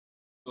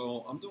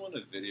So I'm doing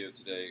a video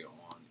today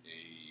on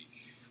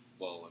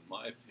well, in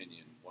my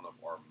opinion, one of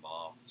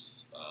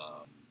Armaf's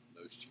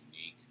most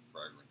unique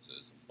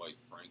fragrances, and quite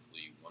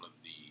frankly, one of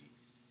the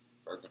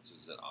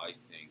fragrances that I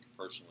think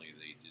personally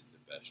they did the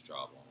best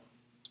job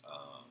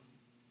on.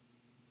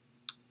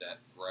 That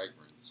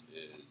fragrance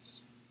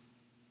is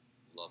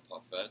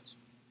Parfait.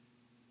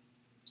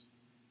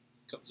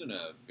 Comes in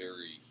a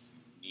very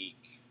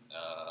unique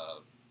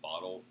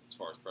bottle as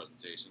far as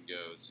presentation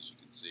goes. As you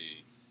can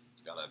see,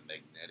 it's got a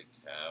magnetic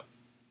cap.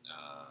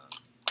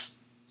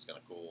 It's kind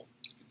of cool.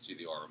 You can see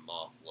the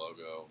Armaf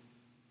logo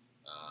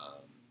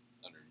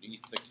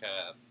underneath the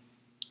cap.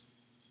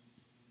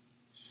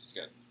 It's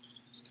got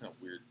this kind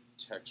of weird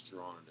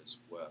texture on it as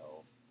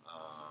well.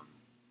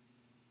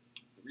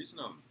 The reason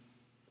I'm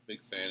a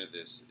big fan of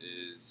this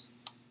is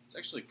it's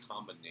actually a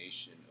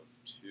combination of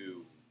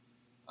two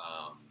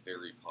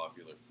very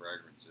popular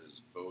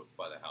fragrances, both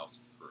by the House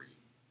of Creed.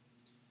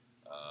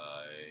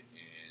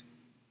 And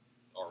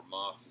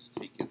Armaf has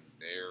taken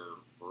their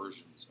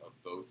versions of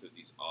both of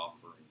these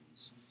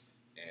offerings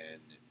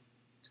and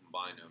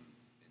combined them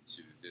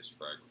into this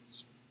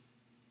fragrance.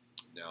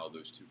 Now,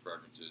 those two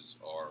fragrances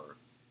are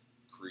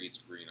Creed's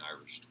Green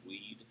Irish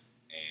Tweed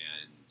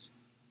and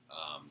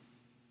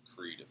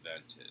Creed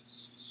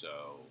Aventus.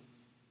 So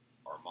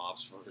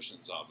Armaf's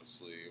versions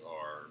obviously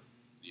are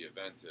the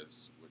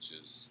Aventus, which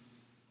is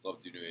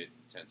Club de Nuit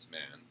Intense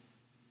Man.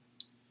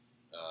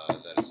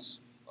 That is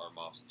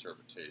Armaf's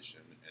interpretation,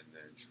 and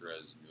then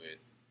Tres Nuit,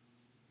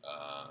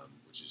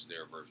 which is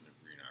their version of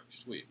Green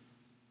Irish Tweed.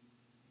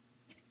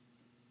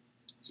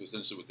 So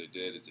essentially what they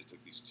did is they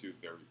took these two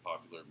very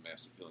popular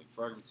mass appealing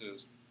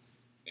fragrances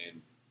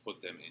and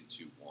put them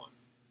into one.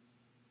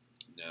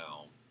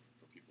 Now,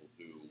 for people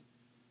who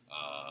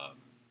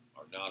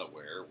are not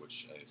aware,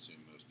 which I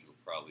assume most people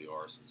probably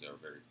are since they're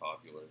very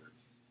popular,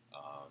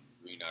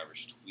 Green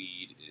Irish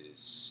Tweed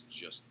is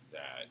just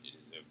that. It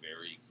is a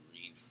very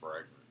green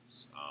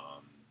fragrance.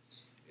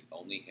 It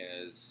only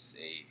has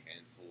a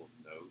handful of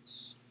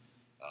notes.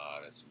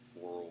 It has some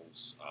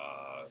florals,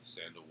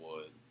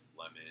 sandalwood,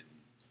 lemon.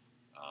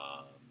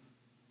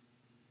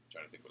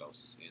 Trying to think what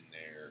else is in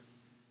there.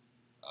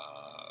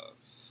 I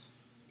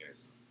think it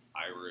has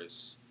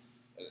iris.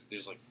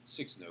 There's like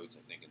 6 notes,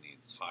 I think, in the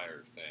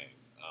entire thing.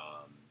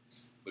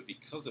 But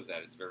because of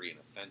that, it's very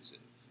inoffensive.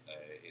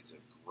 It's a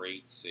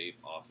great, safe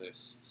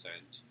office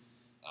scent.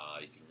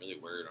 You can really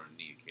wear it on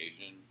any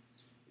occasion.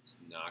 It's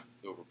not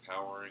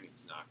overpowering.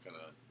 It's not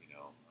gonna,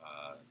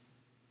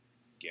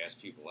 gas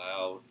people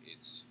out.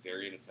 It's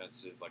very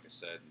inoffensive. Like I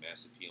said,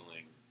 mass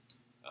appealing.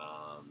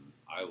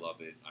 I love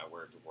it. I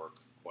wear it to work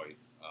quite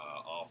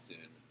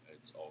often.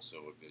 It's also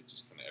a good,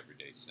 just kind of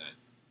everyday scent,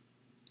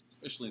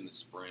 especially in the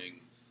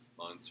spring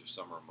months or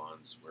summer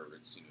months where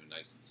it's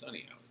nice and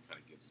sunny out. It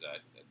kind of gives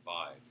that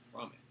vibe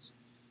from it.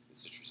 The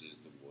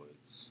citruses, the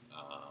woods.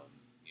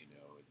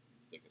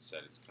 Like I said,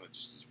 it's kind of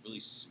just this really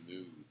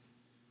smooth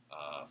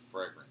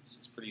fragrance.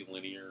 It's pretty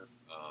linear,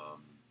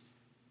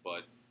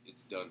 but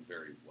it's done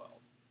very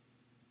well.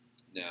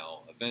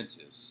 Now,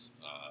 Aventus,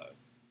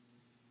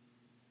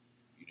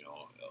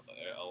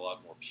 a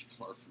lot more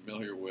people are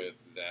familiar with.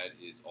 That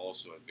is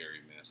also a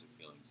very mass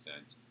appealing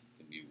scent.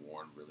 Can be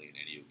worn really in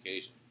any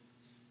occasion.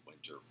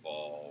 Winter,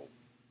 fall,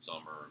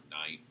 summer,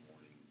 night,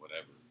 morning,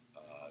 whatever.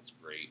 It's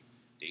great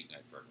date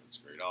night fragrance,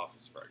 great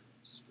office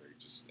fragrance, great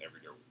just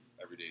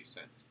everyday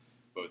scent.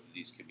 Both of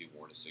these can be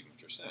worn as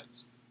signature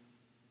scents.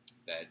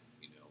 That,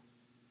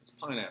 it's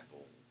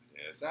pineapple,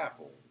 it has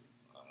apple.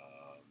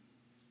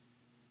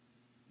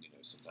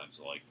 Sometimes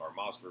like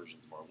Armaf's version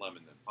is more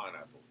lemon than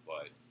pineapple,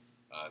 but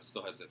it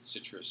still has that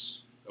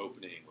citrus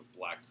opening with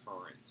black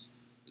currant.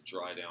 The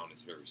dry down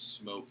is very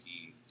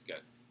smoky. It's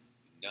got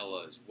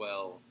vanilla as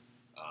well.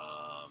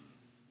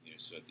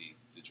 So at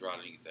the dry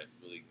down, you get that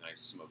really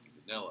nice smoky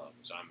vanilla,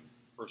 which I'm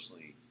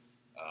personally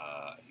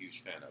a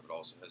huge fan of. It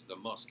also has the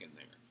musk in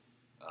there.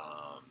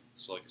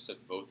 So like I said,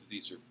 both of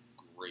these are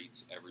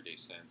great everyday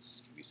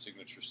scents. Can be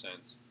signature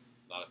scents,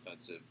 not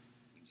offensive.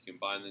 When you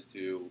combine the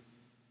two,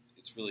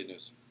 it's really no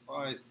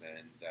surprise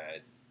then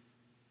that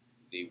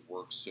they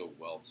work so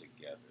well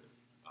together.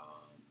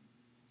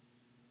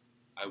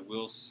 I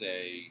will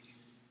say,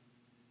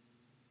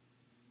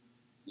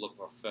 Le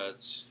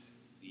Parfait,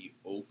 the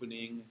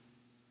opening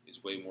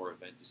is way more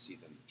Aventus-y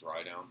than the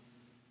dry down.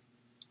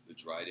 The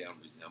dry down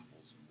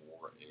resembles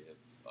more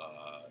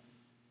of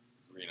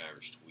Green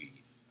Irish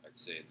Tweed. I'd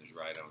say in the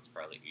dry down it's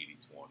probably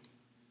 80-20.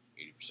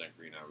 80%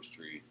 Green Irish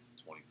Tweed,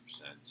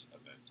 20%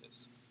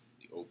 Aventus.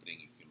 The opening,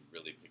 you can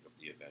really pick up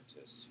the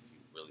Aventus. You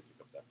can really pick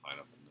up that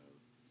pineapple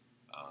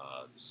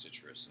note, the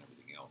citrus and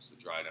everything else. The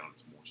dry down,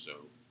 it's more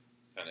so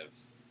kind of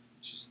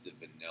just the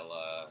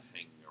vanilla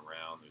hanging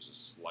around. There's a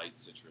slight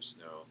citrus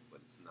note,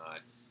 but it's not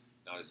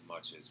as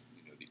much as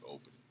the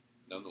opening.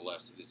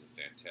 Nonetheless, it is a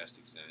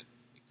fantastic scent.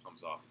 It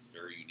comes off as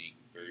very unique,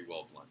 very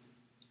well blended.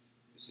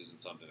 This isn't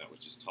something that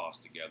was just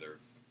tossed together.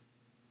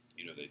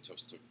 They took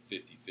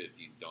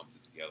 50-50 and dumped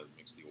it together and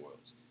mixed the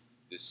oils.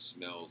 This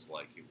smells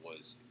like it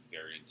was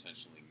very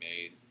intentionally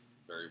made,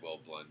 very well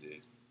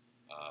blended.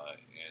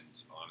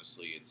 And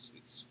honestly,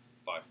 it's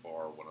by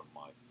far one of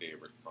my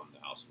favorite from the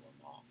house of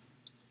Armaf.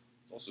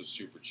 It's also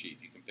super cheap.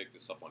 You can pick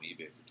this up on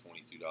eBay for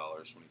 $22,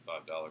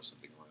 $25,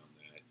 something around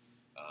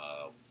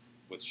that,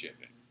 with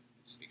shipping.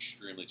 It's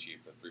extremely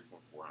cheap for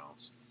 3.4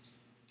 ounce.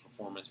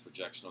 Performance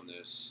projection on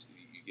this,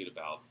 you get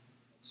about,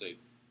 let's say,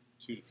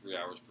 2 to 3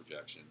 hours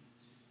projection.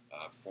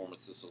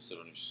 Performance, this will sit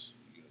on your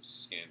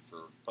skin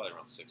for probably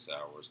around 6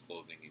 hours.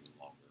 Clothing even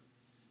longer.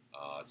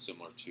 It's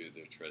similar to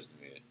the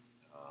Tresnuit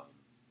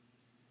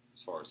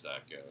as far as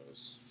that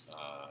goes.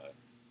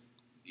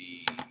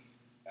 The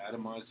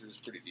atomizer is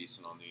pretty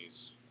decent on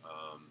these.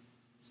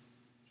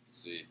 You can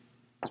see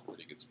it's a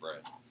pretty good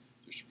spread.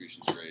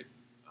 Distribution's great.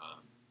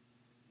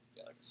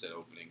 Yeah, like I said,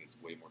 opening is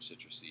way more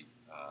citrusy.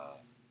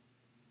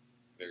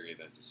 Very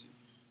Aventus-y.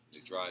 The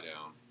dry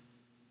down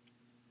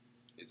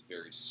is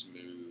very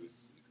smooth.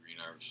 The green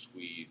Irish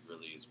Tweed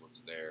really is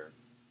what's there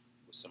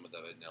with some of the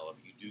vanilla.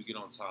 But you do get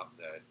on top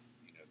that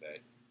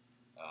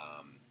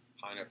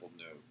pineapple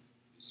note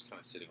is kind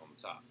of sitting on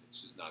the top.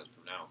 It's just not as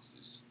pronounced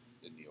as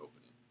in the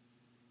opening.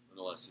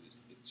 Nonetheless,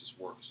 it just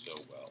works so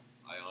well.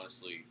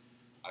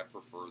 I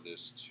prefer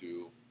this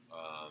to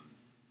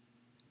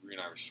green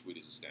Irish Tweed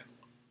as a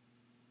standalone.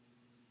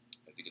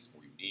 I think it's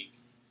more unique.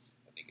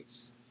 I think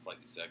it's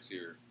slightly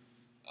sexier.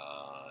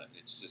 And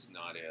it's just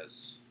not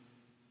as,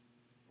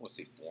 I want to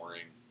say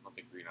boring. I don't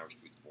think green Irish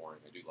Tweed's boring.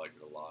 I do like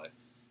it a lot.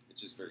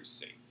 It's just very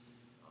safe.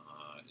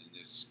 And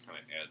this kind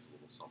of adds a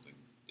little something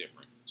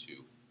different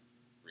to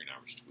green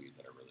Irish Tweed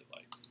that I really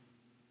like.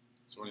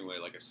 So anyway,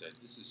 like I said,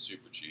 this is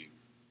super cheap.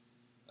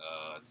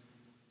 It's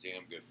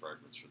damn good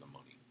fragrance for the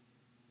money.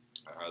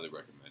 I highly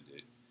recommend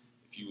it.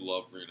 If you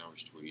love green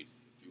Irish Tweed,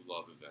 if you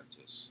love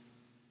Aventus,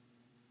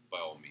 by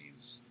all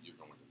means, you're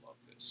going to love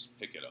this.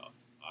 Pick it up.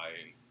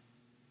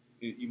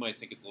 You might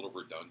think it's a little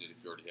redundant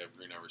if you already have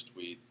green Irish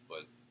Tweed,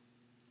 but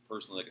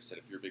personally, like I said,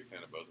 if you're a big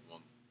fan of both of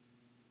them,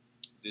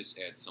 this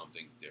adds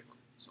something different,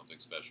 something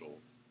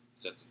special,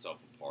 sets itself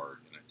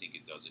apart, and I think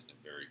it does it in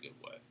a very good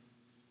way.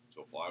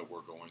 So if I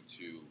were going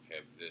to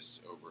have this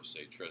over,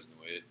 say,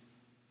 Tresnuit,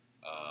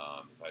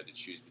 if I had to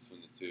choose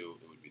between the two,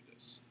 it would be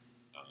this.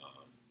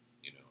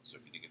 So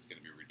if you think it's going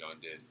to be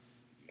redundant,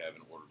 if you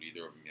haven't ordered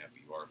either of them yet,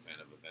 but you are a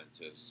fan of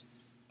Aventus,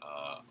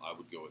 I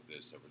would go with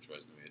this over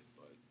Tresnuit,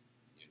 but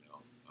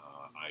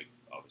I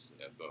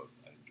obviously have both.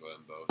 I enjoy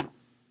them both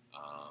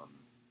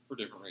for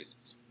different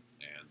reasons,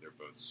 and they're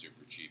both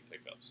super cheap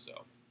pickups.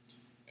 So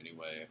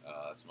anyway,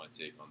 that's my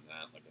take on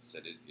that. Like I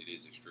said, it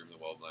is extremely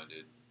well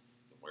blended.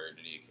 You can wear it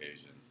on any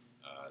occasion.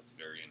 It's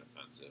very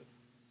inoffensive.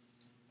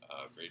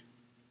 Great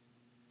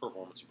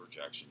performance and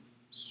projection.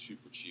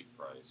 Super cheap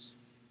price.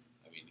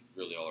 I mean,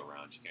 really all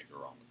around, you can't go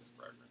wrong with this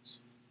fragrance.